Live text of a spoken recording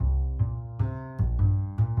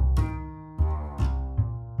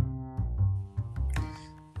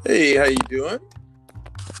Hey, how you doing?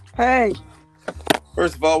 Hey,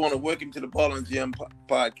 First of all, I want to welcome you to the Ball and Gym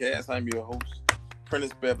podcast. I'm your host,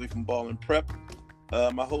 Prentice Beverly from Ball and Prep.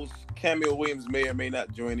 My host, Camille Williams, may or may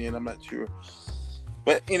not join in. I'm not sure.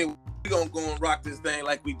 But anyway, we're going to go and rock this thing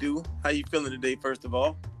like we do. How you feeling today, first of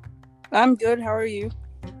all? I'm good. How are you?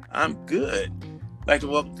 I'm good. I'd like to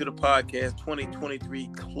welcome to the podcast 2023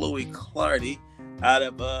 Chloe Clardy out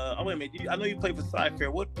of, wait a minute. I know you play for Cy-Fair.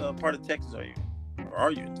 What part of Texas are you? Or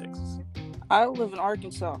are you in Texas? I live in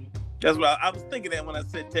Arkansas. That's what I was thinking that when I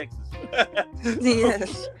said Texas.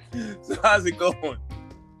 Yes. So how's it going?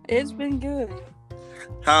 It's been good.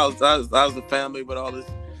 How's the family with all this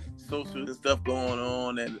social stuff going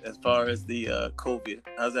on, and as far as the COVID,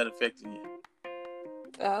 how's that affecting you?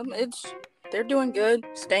 They're doing good,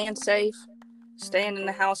 staying safe, staying in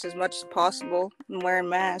the house as much as possible, and wearing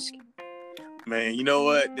masks. Man, you know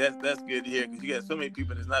what? That's good to hear, because you got so many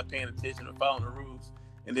people that's not paying attention or following the rules,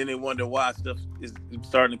 and then they wonder why stuff is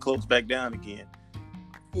starting to close back down again.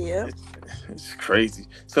 Yeah. It's crazy.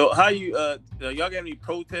 So how you y'all got any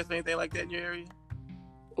protests or anything like that in your area?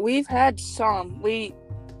 We've had some.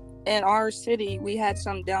 In our city, we had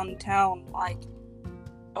some downtown like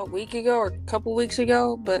a week ago or a couple weeks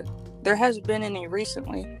ago, but there hasn't been any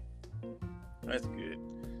recently. That's good.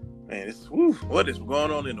 Man, what is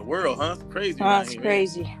going on in the world, huh? It's crazy. It's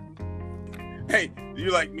crazy. Man. Hey,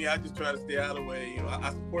 you like me, I just try to stay out of the way. You know,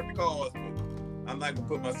 I support the cause, but I'm not going to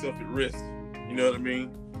put myself at risk. You know what I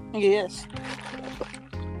mean? Yes.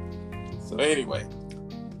 So anyway,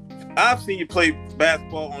 I've seen you play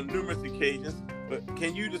basketball on numerous occasions, but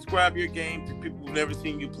can you describe your game to people who've never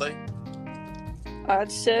seen you play? I'd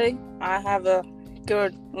say I have a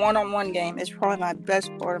good one-on-one game. It's probably my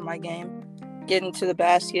best part of my game. Getting to the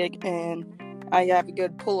basket, and I have a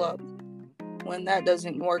good pull-up when that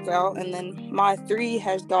doesn't work out. And then my three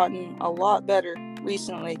has gotten a lot better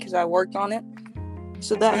recently because I worked on it.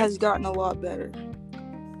 So that has gotten a lot better.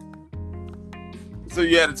 So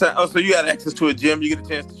you had so you had access to a gym. You get a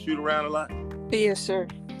chance to shoot around a lot? Yes, sir.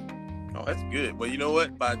 Oh, that's good. Well, you know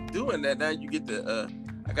what? By doing that, now you get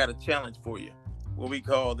I got a challenge for you. What we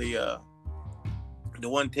call the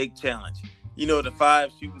one-take challenge. You know, the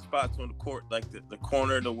 5 shooting spots on the court, like the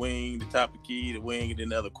corner, the wing, the top of the key, the wing, and then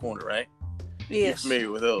the other corner, right? Yes. You're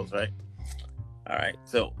familiar with those, right? All right.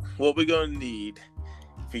 So what we're going to need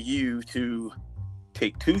for you to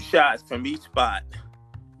take 2 shots from each spot,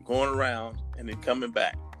 going around and then coming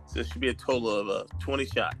back. So it should be a total of 20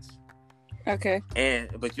 shots. Okay.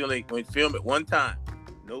 But you only film it one time.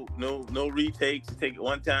 No retakes. You take it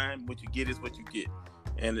one time. What you get is what you get.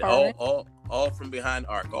 And all from behind the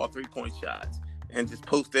arc, all 3-point shots. And just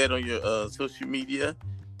post that on your social media,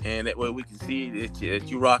 and that way we can see that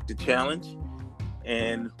you rock the challenge,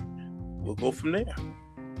 and we'll go from there.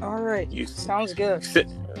 All right. Sounds good.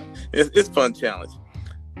 It's a fun challenge.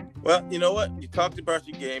 Well, you know what? You talked about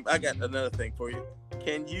your game. I got another thing for you.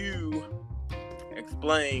 Can you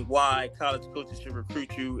explain why college coaches should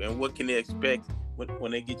recruit you, and what can they expect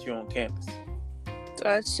when they get you on campus? So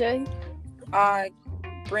I'd say I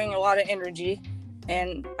bring a lot of energy,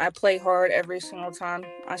 and I play hard every single time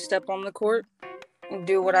I step on the court and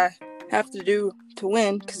do what I have to do to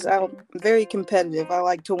win, because I'm very competitive. I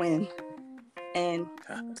like to win, and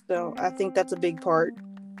so I think that's a big part.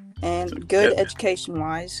 And good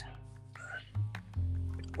education-wise.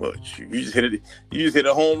 Well, you just hit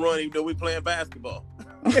a home run, even though we're playing basketball.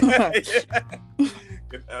 I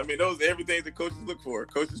mean, those are everything the coaches look for.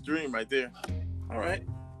 Coach's dream, right there. All right,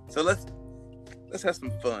 so let's have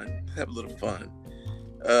some fun. Let's have a little fun.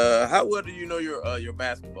 How well do you know your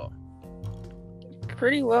basketball?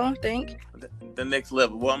 Pretty well, I think. The next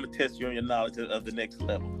level. Well, I'm gonna test you on your knowledge of the next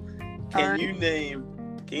level. Can you name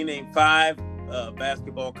 5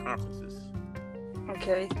 basketball conferences?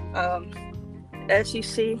 Okay.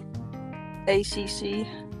 SEC, ACC,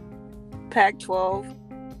 Pac-12,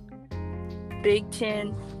 Big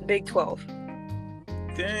 10, Big 12.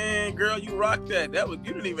 Dang, girl, you rocked that. You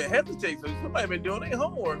didn't even hesitate. So somebody been doing their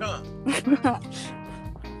homework, huh?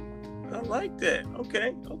 I like that.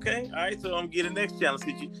 Okay. All right, so I'm getting the next challenge.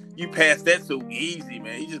 You passed that so easy,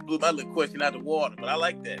 man. You just blew my little question out of the water. But I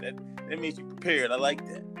like that. That means you prepared. I like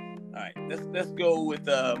that. All right, let's go with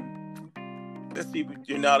let's see what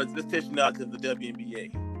your knowledge. Let's test your knowledge of the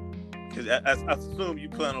WNBA. Because I assume you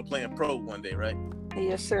plan on playing pro one day, right?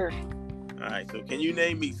 Yes, sir. All right, so can you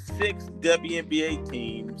name me 6 WNBA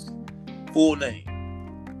teams, full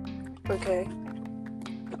name? Okay.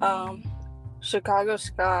 Chicago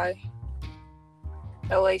Sky,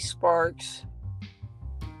 LA Sparks,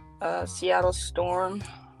 Seattle Storm,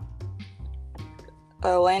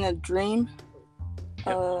 Atlanta Dream,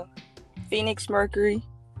 Phoenix Mercury,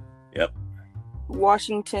 Yep.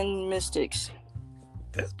 Washington Mystics.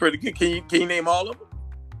 That's pretty good. Can you name all of them?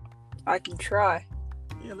 I can try.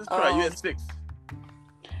 Yeah, let's try. You had 6.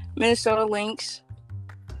 Minnesota Lynx.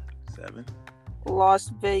 7. Las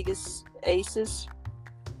Vegas Aces.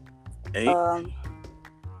 8.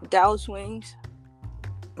 Dallas Wings.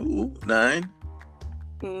 Ooh, 9.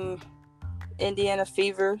 Indiana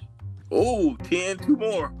Fever. Ooh, 10. 2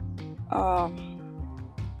 more.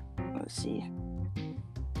 Let's see.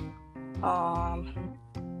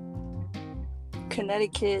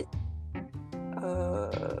 Connecticut.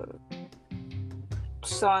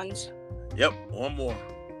 Suns. Yep, 1 more.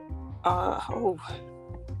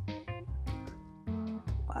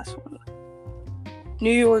 Last one.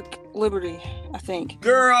 New York Liberty, I think.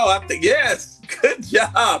 Girl, I think yes. Good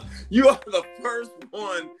job. You are the first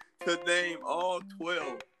one to name all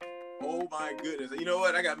 12. Oh my goodness. You know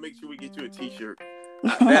what? I gotta make sure we get you a t-shirt.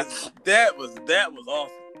 That was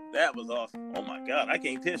awesome. That was awesome. Oh my God. I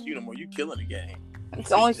can't test you no more. You killing the game.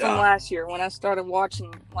 It's only from last year when I started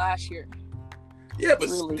watching last year. Yeah, but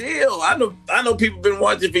really. Still, I know people been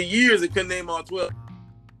watching for years and couldn't name all 12.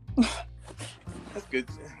 That's good.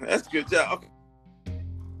 That's a good job. Okay.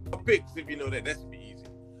 Picks, if you know that should be easy.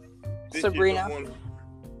 Sabrina.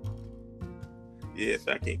 Yes,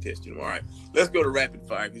 I can't test you. All right, let's go to rapid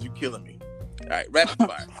fire because you're killing me. All right, rapid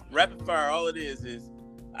fire. Rapid fire. All it is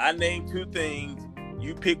I name 2 things.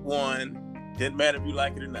 You pick one. Doesn't matter if you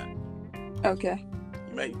like it or not. Okay.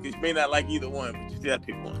 You may not like either one, but you still have to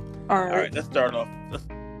pick one. All right. All right. Let's start off.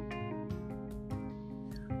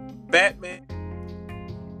 Batman.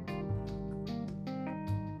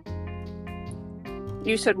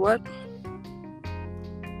 You said what?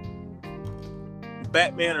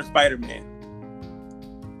 Batman or Spider-Man?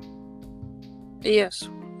 Yes.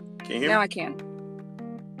 Can you hear now me? I can.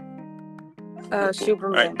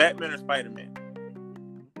 Superman. All right, Batman or Spider-Man?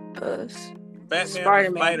 Batman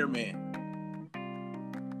Spider-Man. or Spider-Man?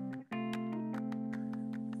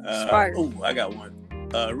 Spider. Oh, I got one.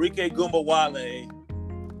 Enrique Gumawale.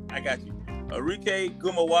 I got you. Enrique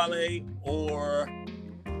Gumawale or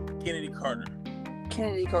Kennedy Carter?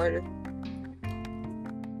 Kennedy Carter.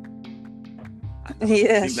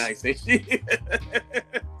 Yes. Nice, ain't she?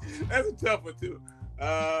 That's a tough one too.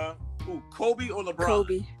 Kobe or LeBron?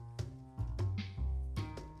 Kobe.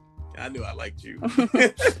 I knew I liked you.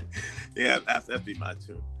 Yeah, that'd be my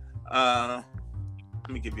 2. Let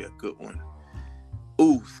me give you a good one.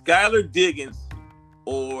 Skylar Diggins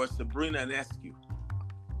or Sabrina Ionescu?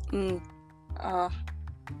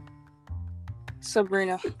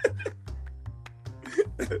 Sabrina.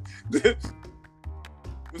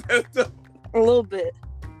 A little bit.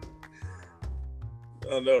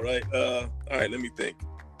 Oh no, right? All right, let me think.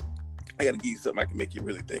 I gotta give you something I can make you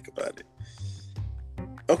really think about it.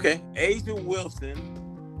 Okay, Asia Wilson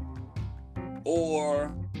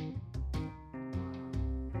or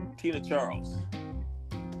Tina Charles?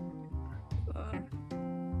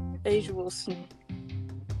 Asia Wilson.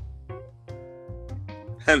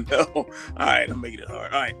 I know. All right, I'm making it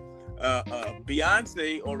hard. All right,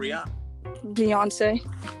 Beyonce or Rihanna? Beyonce.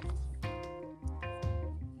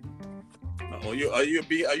 Are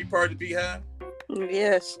you part of the Beehive?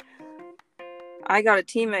 Yes. I got a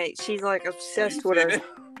teammate. She's like obsessed with her.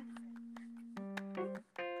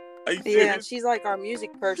 Are you serious? Yeah, she's like our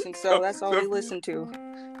music person, so that's all we listen to.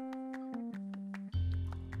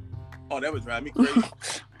 Oh, that would drive me crazy.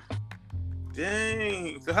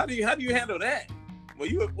 Dang. So how do you handle that? Well,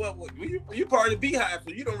 you part of the Beehive,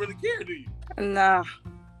 so you don't really care, do you? Nah.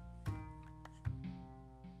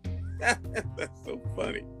 That's so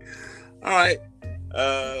funny. All right.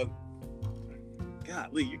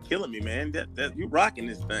 Golly, you're killing me, man. That you're rocking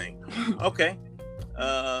this thing. Okay.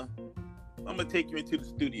 I'm gonna take you into the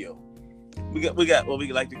studio. We got what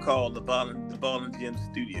we like to call the Ball and Gym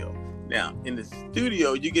studio. Now, in the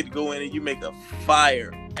studio, you get to go in and you make a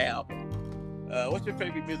fire album. What's your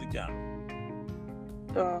favorite music genre?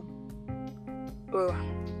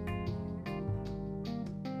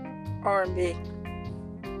 R&B.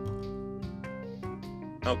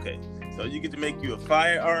 Okay, so you get to make you a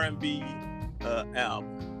fire R&B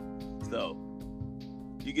album. So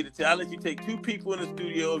you get to I'll let you take 2 people in the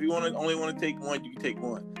studio. If you only want to take one, you can take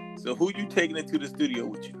one. So who you taking into the studio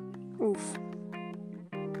with you? Oof.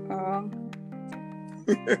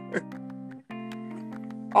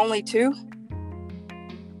 Only 2?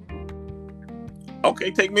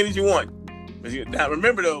 Okay, take many as you want. Now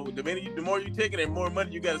remember though, the more you take it, the more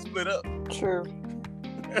money you got to split up. True.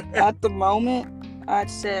 At the moment,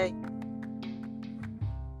 I'd say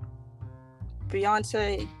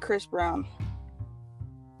Beyonce, Chris Brown.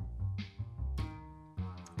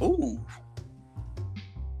 Ooh.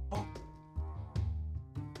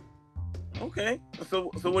 Okay.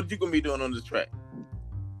 So what you gonna be doing on this track?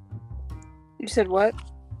 You said what?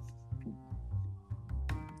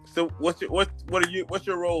 So what's your role? What are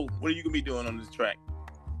you gonna be doing on this track?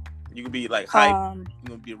 You gonna be like hype? You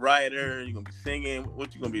gonna be a rioter? You gonna be singing?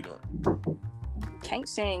 What you gonna be doing? Can't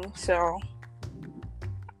sing, so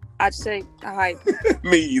I'd say hype.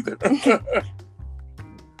 Me either.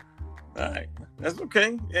 All right, that's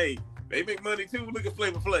okay. Hey, they make money too. Look at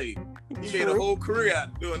Flavor Flav. He made a whole career out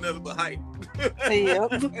of doing nothing but hype.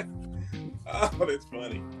 Yep. Oh, that's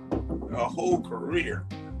funny. A whole career.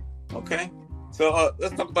 Okay. So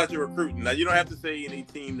let's talk about your recruiting. Now, you don't have to say any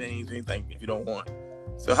team names or anything if you don't want.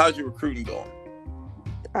 So how's your recruiting going?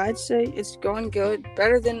 I'd say it's going good.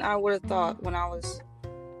 Better than I would have thought when I was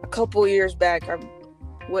a couple years back. I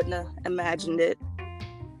wouldn't have imagined it.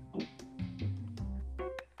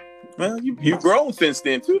 Well, you've grown since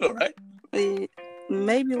then too, though, right?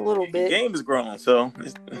 Maybe a little bit. The game has grown, so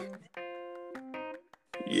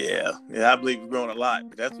yeah, I believe you've grown a lot,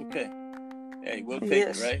 but that's okay. Hey, we'll take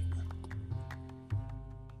it,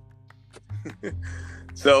 right?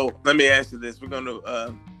 So let me ask you this: we're going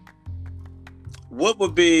to, what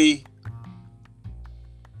would be,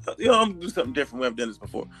 I'm gonna do something different. We haven't done this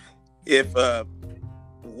before. If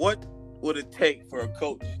what would it take for a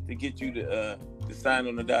coach to get you to sign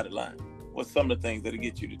on the dotted line? What's some of the things that'll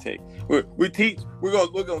get you to take? We're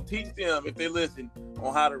gonna teach them, if they listen,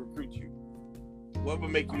 on how to recruit you. What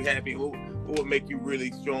would make you happy? What would make you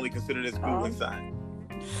really strongly consider this school and sign?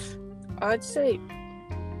 I'd say,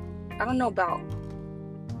 I don't know about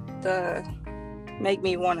the make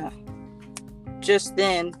me wanna just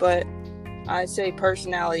then, but I'd say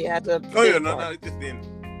personality had to. Oh yeah, no, just then.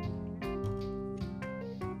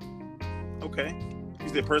 Okay, you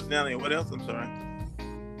said personality, and what else? I'm sorry.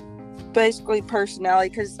 Basically personality,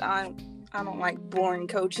 because I don't like boring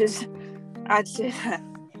coaches. I'd say that.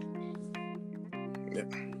 Yeah,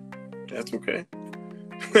 that's okay.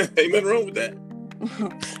 Ain't nothing wrong with that.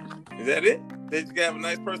 Is that it? They just gotta have a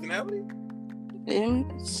nice personality?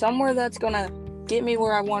 And somewhere that's gonna get me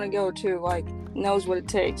where I want to go too, like knows what it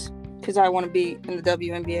takes, because I want to be in the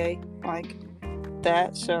WNBA like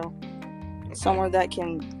that, so somewhere that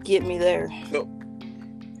can get me there.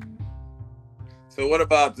 So what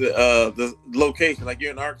about the location? Like,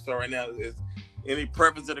 you're in Arkansas right now. Is any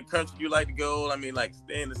preference of the country you like to go? I mean, like,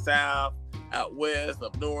 stay in the South, out west,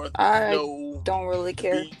 up north, snow, don't really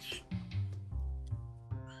care. Beach.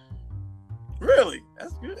 Really?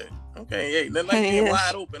 That's good. Okay, hey, nothing like being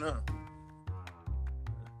wide open, huh?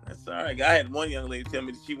 That's all right. I had one young lady tell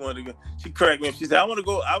me that she wanted to go. She corrected me. She said, I want to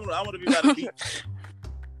go. I want to be by the beach.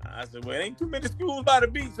 I said, well, ain't too many schools by the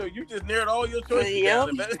beach, so you just narrowed all your choices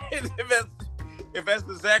down. If that's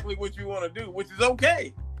exactly what you want to do, which is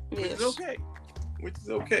okay. Which is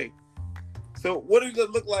okay. So what does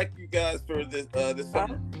it look like, you guys, for this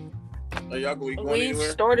summer? Are y'all going anywhere?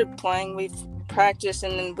 We've started playing. We've practiced,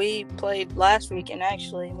 and then we played last weekend,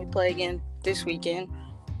 actually, and we play again this weekend.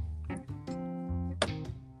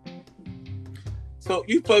 So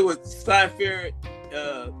you play with Cy-Fair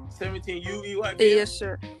 17 UEYBL? Yes,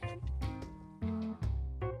 sir.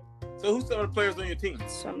 So who's some of the players on your team?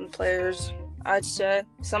 Some of the players, I'd say,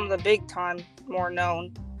 some of the big time, more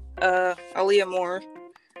known. Aaliyah Moore,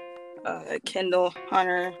 Kendall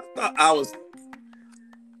Hunter.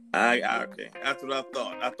 Okay, that's what I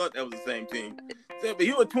thought. I thought that was the same team. So, but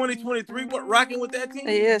you were 2023, rocking with that team?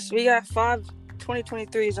 Yes, we got 5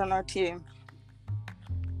 2023s on our team.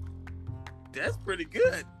 That's pretty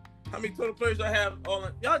good. How many total players y'all have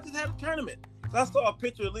on? Y'all just had a tournament. So I saw a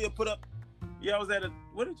picture Leah put up. Yeah, I was at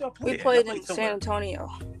where did y'all play? We played in San Antonio.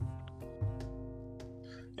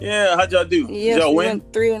 Yeah, how'd y'all do? Yes, y'all we win?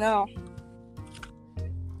 went 3-0.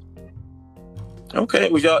 Okay,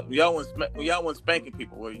 was y'all went spanking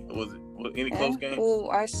people? Was any close game?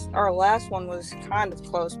 Well, our last one was kind of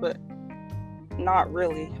close, but not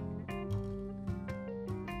really.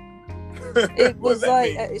 It was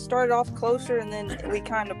like it started off closer, and then we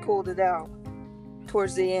kind of pulled it out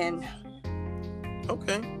towards the end.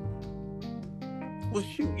 Okay. Well,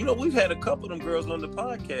 shoot, we've had a couple of them girls on the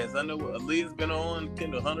podcast. I know Aaliyah's been on,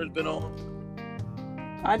 Kendall Hunter's been on.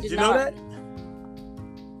 Did you know that?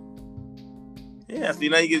 Yeah, see,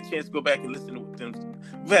 now you get a chance to go back and listen to them.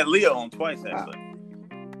 We've had Leah on twice, actually.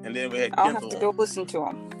 And then we had Kendall. I'll have to go listen to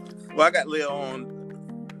them. Well, I got Leah on.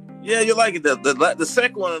 Yeah, you like it. The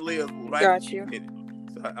second one of Leah, right? Got you.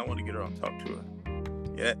 So I want to get her on, talk to her.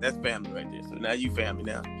 Yeah, that's family right there. So now you family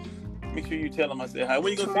now. Make sure you tell them I said hi.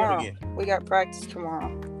 When you going to see them again? We got practice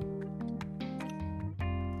tomorrow.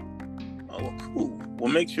 Oh, cool.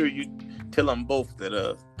 Well, make sure you tell them both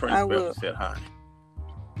that Prince Bell said hi.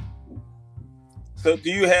 So,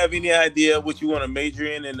 do you have any idea what you want to major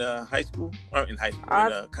in high school or in high school?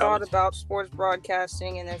 I've college? thought about sports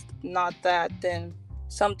broadcasting, and if not that, then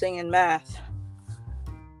something in math.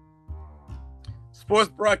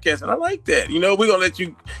 Sports broadcasting, I like that. You know, we're gonna let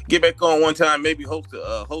you get back on one time, maybe host.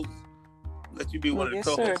 Let you be one of the Yes,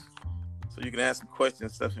 co-hosts, so you can ask some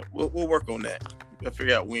questions and stuff. We'll work on that. We'll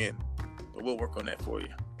figure out when, but we'll work on that for you.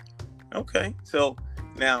 Okay, so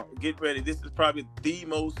now get ready. This is probably the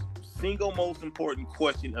single most important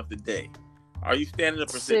question of the day. Are you standing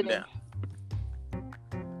up or sitting down?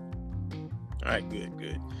 All right,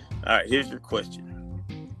 good. All right, here's your question.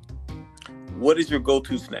 What is your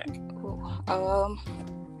go-to snack?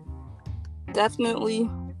 Definitely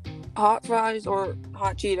hot fries or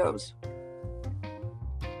hot Cheetos.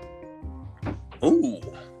 Ooh.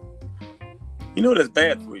 You know that's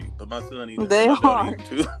bad for you, but my son eats it. They are.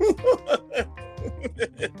 Too.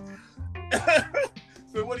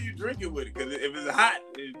 So what are you drinking with it? Because if it's hot,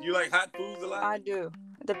 you like hot foods a lot? I do.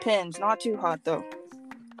 It depends. Not too hot, though.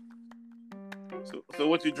 So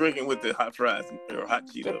what you drinking with the hot fries or hot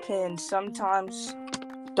Cheetos? Depends. Sometimes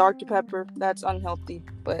Dr. Pepper, that's unhealthy,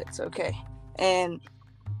 but it's okay. And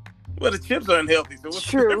well, the chips are unhealthy, so what's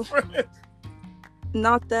true. the difference?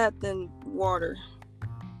 Not that, then water.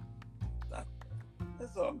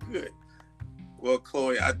 That's all good. Well,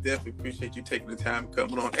 Chloe, I definitely appreciate you taking the time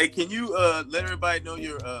coming on. Hey, can you let everybody know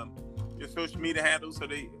your social media handles so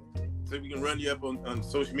we can run you up on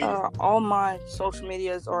social media? All my social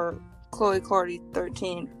medias are Chloe Clardy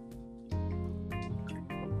 13.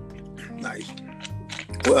 Nice.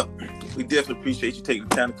 Well, we definitely appreciate you taking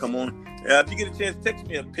the time to come on. If you get a chance, text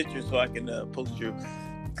me a picture so I can post your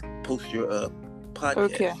podcast.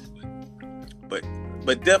 Okay.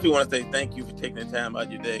 But definitely want to say thank you for taking the time out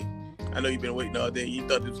of your day. I know you've been waiting all day. You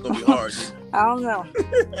thought it was going to be hard. I don't know.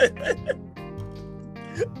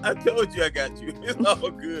 I told you I got you. It's all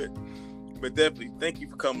good. But definitely, thank you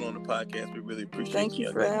for coming on the podcast. We really appreciate it. Thank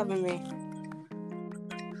you for having me.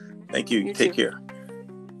 Thank you. You Take too. care.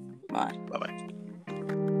 Bye. Bye-bye.